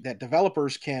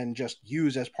developers can just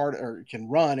use as part, or can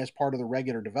run as part of the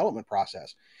regular development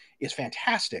process, is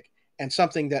fantastic, and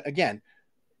something that, again,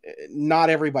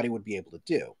 not everybody would be able to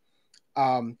do.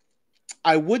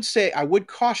 I would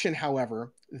caution,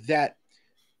 however, that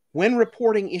when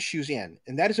reporting issues in,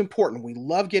 and that is important, we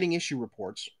love getting issue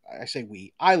reports.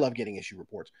 I love getting issue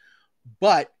reports,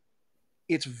 but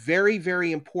it's very,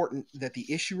 very important that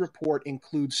the issue report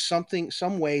includes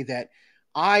some way that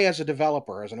I, as a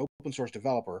developer, as an open source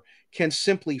developer, can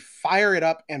simply fire it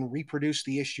up and reproduce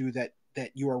the issue that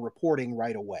you are reporting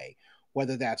right away,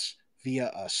 whether that's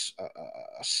via a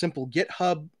simple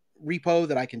GitHub repo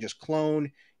that I can just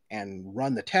clone and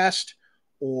run the test,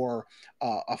 or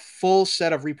a full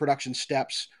set of reproduction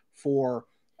steps for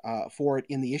it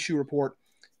in the issue report.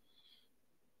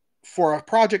 For a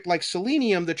project like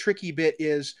Selenium, the tricky bit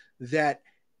is that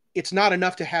it's not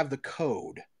enough to have the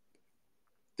code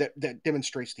that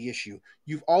demonstrates the issue.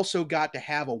 You've also got to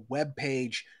have a web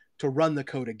page to run the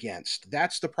code against.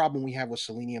 That's the problem we have with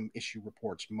Selenium issue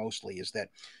reports mostly, is that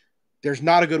there's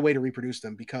not a good way to reproduce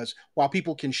them, because while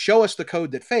people can show us the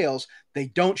code that fails, they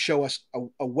don't show us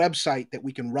a website that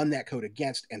we can run that code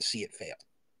against and see it fail.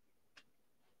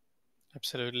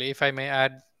 Absolutely. If I may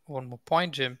add one more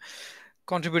point, Jim,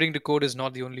 contributing to code is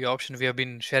not the only option. We have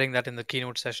been sharing that in the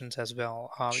keynote sessions as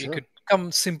well. You Sure. could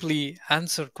come simply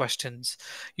answer questions.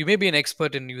 You may be an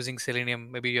expert in using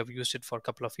Selenium. Maybe you have used it for a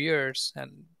couple of years,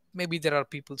 and maybe there are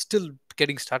people still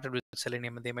getting started with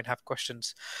Selenium, and they might have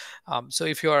questions. So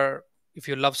if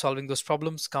you love solving those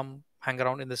problems, come hang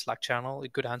around in the Slack channel. You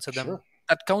could answer them. Sure.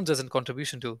 That counts as a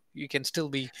contribution too. You can still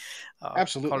be called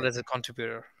Absolutely. as a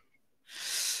contributor.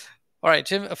 All right,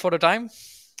 Jim. For the time,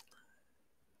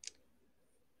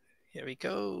 here we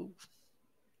go.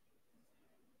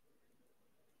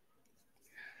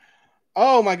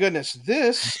 Oh my goodness.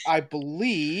 I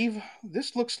believe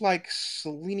this looks like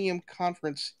Selenium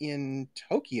Conference in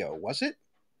Tokyo. Was it?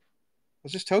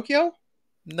 Was this Tokyo?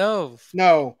 No.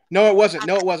 No. No, it wasn't.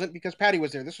 No, it wasn't, because Patty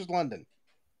was there. This was London.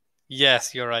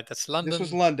 Yes, you're right. That's This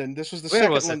was London. London. This was the Where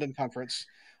second was it? London conference.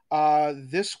 I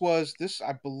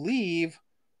believe,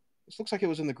 this looks like it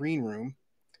was in the green room.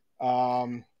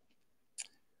 Um,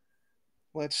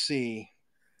 let's see.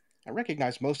 I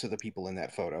recognize most of the people in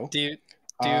that photo. Do you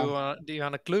Um, do you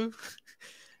want a clue?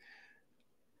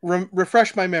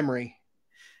 refresh my memory.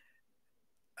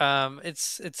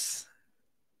 It's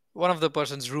one of the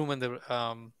person's room in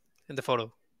the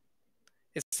photo.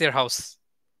 It's their house.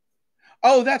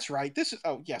 Oh, that's right. This is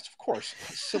oh yes, of course.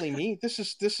 Silly me. This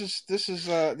is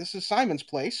Simon's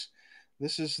place.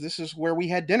 This is where we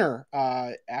had dinner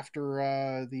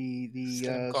after Selenium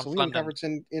the Conf Selenium London. conference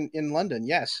in London.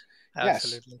 Yes,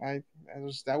 yes. Absolutely. I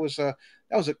that was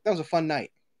a fun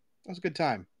night. That was a good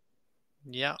time.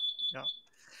 Yeah. Yeah.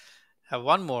 Have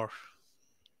one more.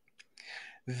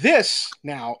 This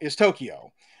now is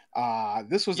Tokyo.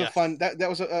 This was a Yes. fun that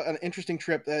was an interesting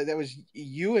trip. That was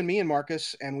you and me and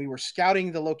Marcus, and we were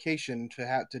scouting the location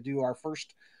to do our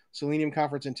first Selenium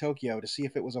conference in Tokyo to see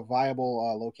if it was a viable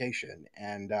location.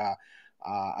 And I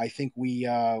think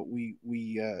I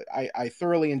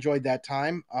thoroughly enjoyed that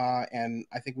time, and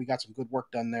I think we got some good work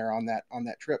done there on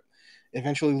that trip,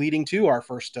 eventually leading to our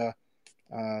first uh,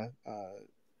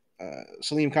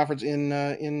 Selenium conference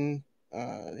in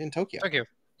Tokyo. Thank you.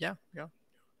 Yeah. Yeah.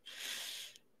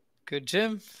 Good,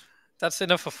 Jim. That's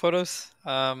enough for photos.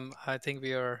 I think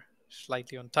we are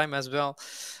slightly on time as well.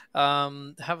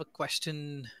 I have a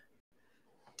question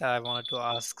that I wanted to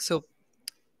ask. So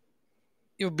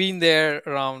you've been there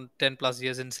around 10 plus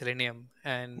years in Selenium,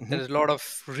 and there Hmm. is a lot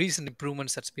of recent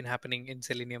improvements that's been happening in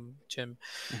Selenium, Jim,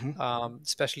 Hmm.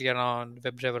 especially around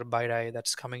WebDriver BiDi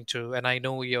that's coming through. And I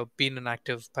know you've been an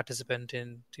active participant in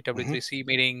Hmm. TW3C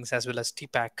meetings as well as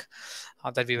TPAC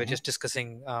that we were Hmm. just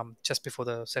discussing just before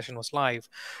the session was live.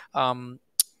 Um,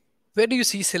 where do you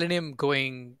see Selenium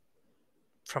going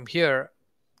from here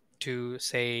to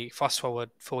say fast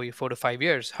forward 4 to 5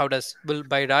 years? How does will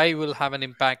BiDi will have an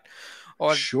impact,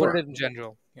 or put Sure. it in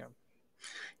general? Yeah.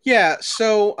 Yeah.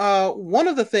 So one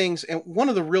of the things and one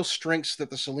of the real strengths that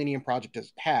the Selenium project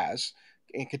has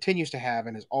and continues to have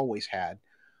and has always had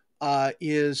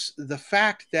is the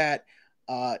fact that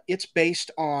it's based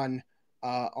on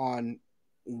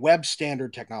web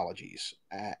standard technologies,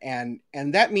 and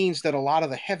that means that a lot of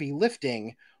the heavy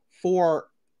lifting for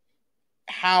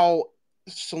how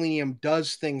Selenium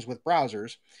does things with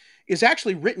browsers is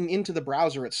actually written into the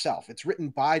browser itself. It's written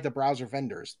by the browser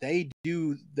vendors. They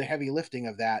do the heavy lifting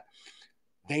of that.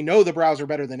 They know the browser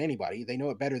better than anybody. They know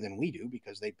it better than we do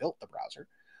because they built the browser.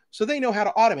 So they know how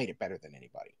to automate it better than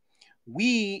anybody.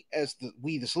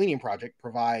 The Selenium project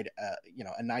provide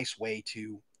a nice way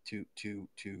to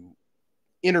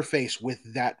interface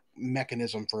with that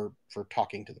mechanism for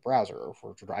talking to the browser or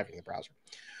for driving the browser.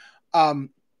 Um,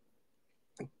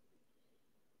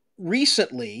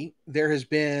 Recently there has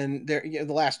been the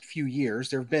last few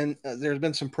years there's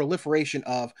been some proliferation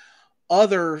of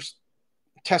other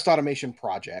test automation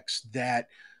projects that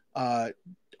uh,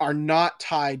 are not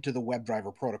tied to the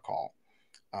WebDriver protocol.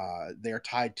 They are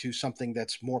tied to something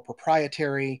that's more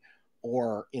proprietary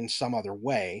or in some other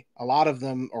way. A lot of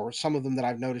them, or some of them that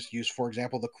I've noticed, use, for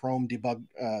example, the Chrome debug,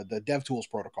 the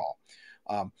DevTools protocol.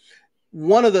 Um,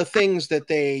 One of the things that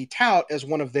they tout as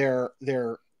one of their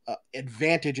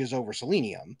advantages over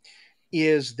Selenium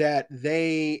is that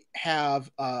they have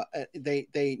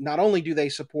they not only do they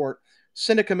support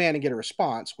send a command and get a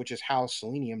response, which is how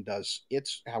Selenium does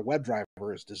its how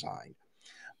WebDriver is designed,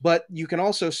 but you can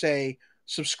also say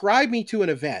subscribe me to an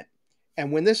event,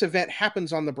 and when this event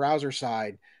happens on the browser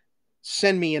side,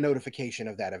 send me a notification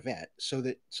of that event, so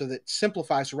that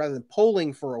simplifies. So rather than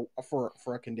polling for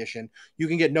a condition, you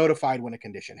can get notified when a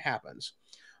condition happens.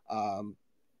 um,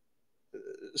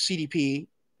 CDP,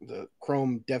 the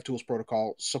Chrome DevTools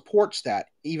protocol, supports that,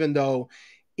 even though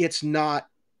it's not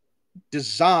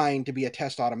designed to be a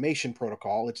test automation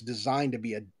protocol. It's designed to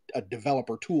be a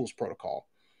developer tools protocol.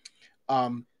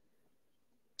 Um,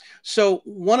 so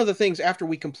one of the things after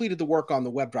we completed the work on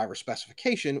the WebDriver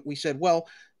specification, we said, well,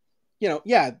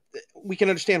 yeah, we can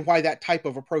understand why that type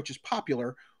of approach is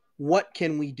popular. What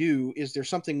can we do? Is there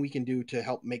something we can do to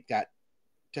help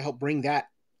bring that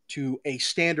to a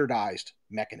standardized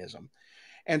mechanism?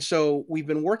 And so we've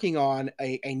been working on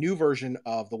a new version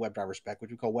of the WebDriver spec,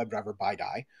 which we call WebDriver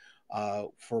BiDi,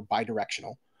 for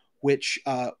bidirectional, which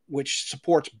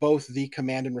supports both the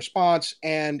command and response,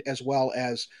 and as well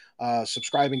as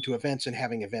subscribing to events and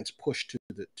having events pushed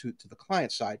to the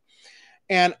client side.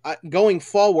 And going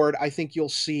forward, I think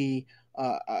uh,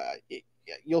 uh,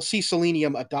 you'll see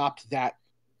Selenium adopt that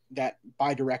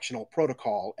bidirectional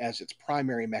protocol as its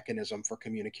primary mechanism for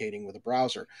communicating with a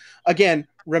browser. Again,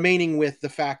 remaining with the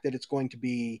fact that it's going to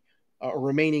be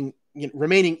remaining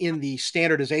in the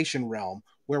standardization realm,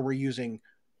 where we're using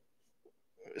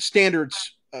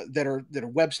standards that are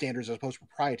web standards as opposed to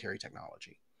proprietary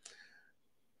technology.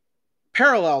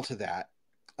 Parallel to that,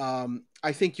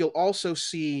 I think you'll also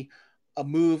see a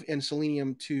move in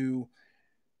Selenium to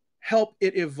help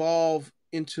it evolve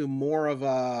into more of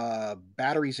a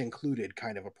batteries included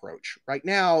kind of approach. Right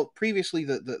now, previously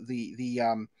the the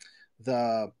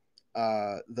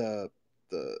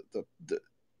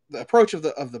the approach of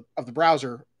the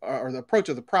browser, or the approach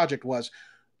of the project, was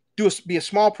be a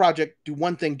small project, do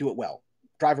one thing, do it well,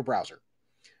 drive a browser.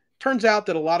 Turns out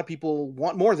that a lot of people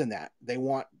want more than that. They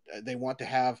want to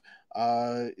have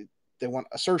they want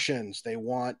assertions. They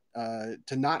want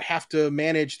to not have to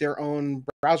manage their own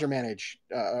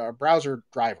browser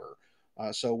driver.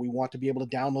 So we want to be able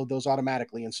to download those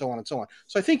automatically, and so on and so on.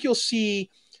 So I think you'll see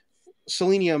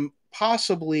Selenium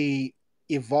possibly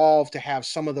evolve to have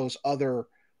some of those other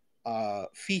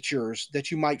features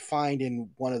that you might find in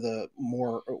one of the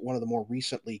more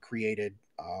recently created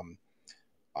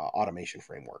automation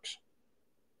frameworks.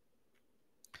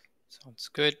 Sounds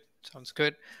good. Sounds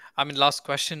good. I mean, last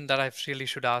question that I really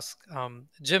should ask,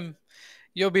 Jim.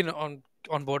 You've been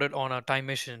onboarded on a time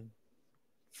machine.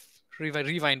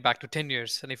 Rewind back to 10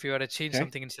 years, and if you had to change Okay.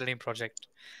 something in Selenium project,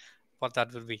 what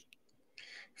that would be?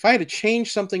 If I had to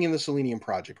change something in the Selenium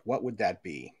project, what would that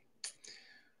be?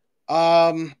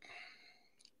 Um,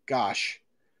 gosh,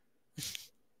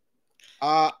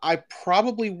 I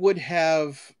probably would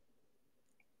have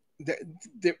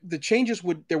the changes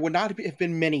would there would not have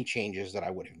been many changes that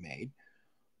I would have made.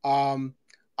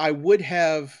 I would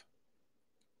have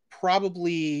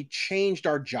probably changed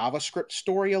our JavaScript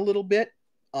story a little bit,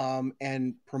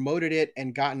 and promoted it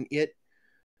and gotten it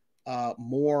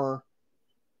more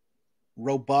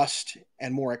robust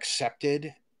and more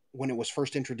accepted when it was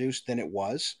first introduced than it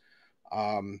was.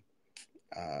 Um,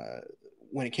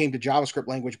 when it came to JavaScript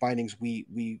language bindings,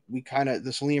 we kind of,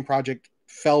 the Selenium project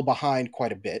fell behind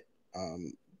quite a bit,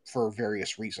 for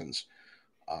various reasons.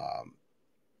 Um,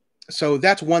 so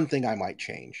that's one thing I might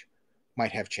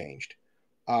have changed.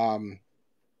 Um,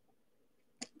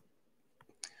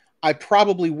 I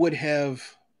probably would have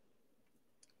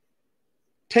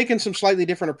taken some slightly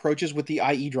different approaches with the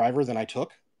IE driver than I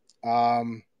took.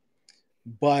 Um,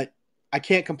 but I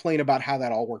can't complain about how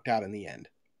that all worked out in the end.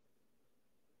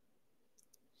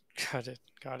 Got it.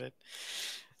 Got it.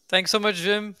 Thanks so much,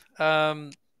 Jim.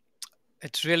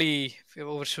 It's really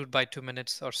overshoot by 2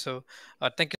 minutes or so.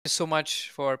 Thank you so much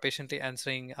for patiently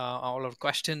answering all our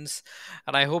questions.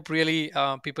 And I hope really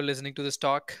people listening to this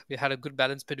talk, we had a good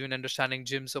balance between understanding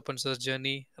Jim's open source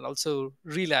journey and also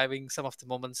reliving some of the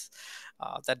moments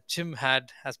that Jim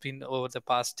has been over the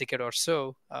past decade or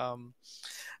so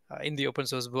in the open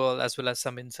source world, as well as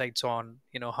some insights on,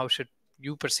 how should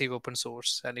you perceive open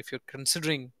source, and if you're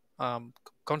considering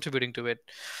contributing to it,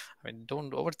 I mean,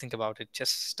 don't overthink about it.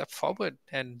 Just step forward.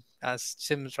 And as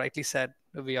Jim rightly said,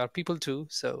 we are people too.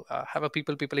 So have a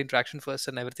people interaction first,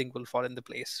 and everything will fall into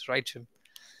place, right, Jim?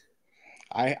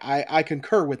 I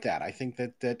concur with that. I think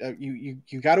that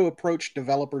you got to approach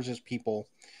developers as people.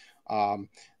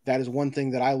 That is one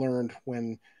thing that I learned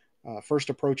when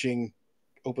first approaching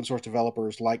open source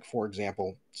developers, like, for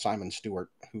example, Simon Stewart,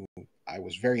 who I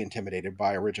was very intimidated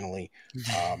by originally.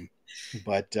 Um,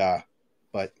 but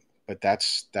but that,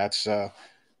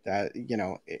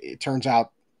 it turns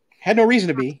out, had no reason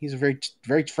to be. He's a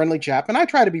very friendly chap, and I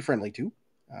try to be friendly too.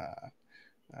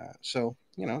 So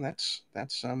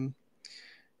that's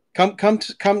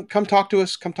come talk to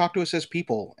us. Come talk to us as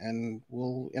people, and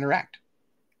we'll interact.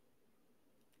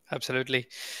 Absolutely.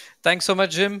 Thanks so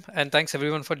much, Jim, and thanks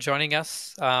everyone for joining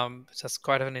us. It's just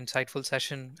quite an insightful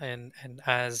session, and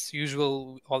as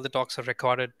usual, all the talks are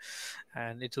recorded,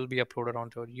 and it will be uploaded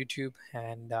onto our YouTube.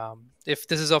 And if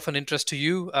this is of an interest to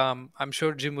you, I'm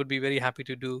sure Jim would be very happy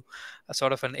to do a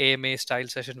sort of an AMA style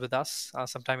session with us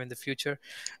sometime in the future.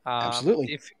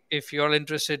 Absolutely. If you're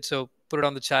interested, so put it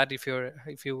on the chat if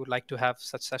you would like to have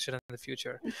such session in the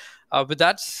future. With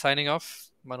that, signing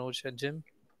off, Manoj and Jim.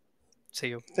 See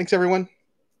you. Thanks, everyone.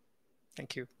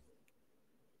 Thank you.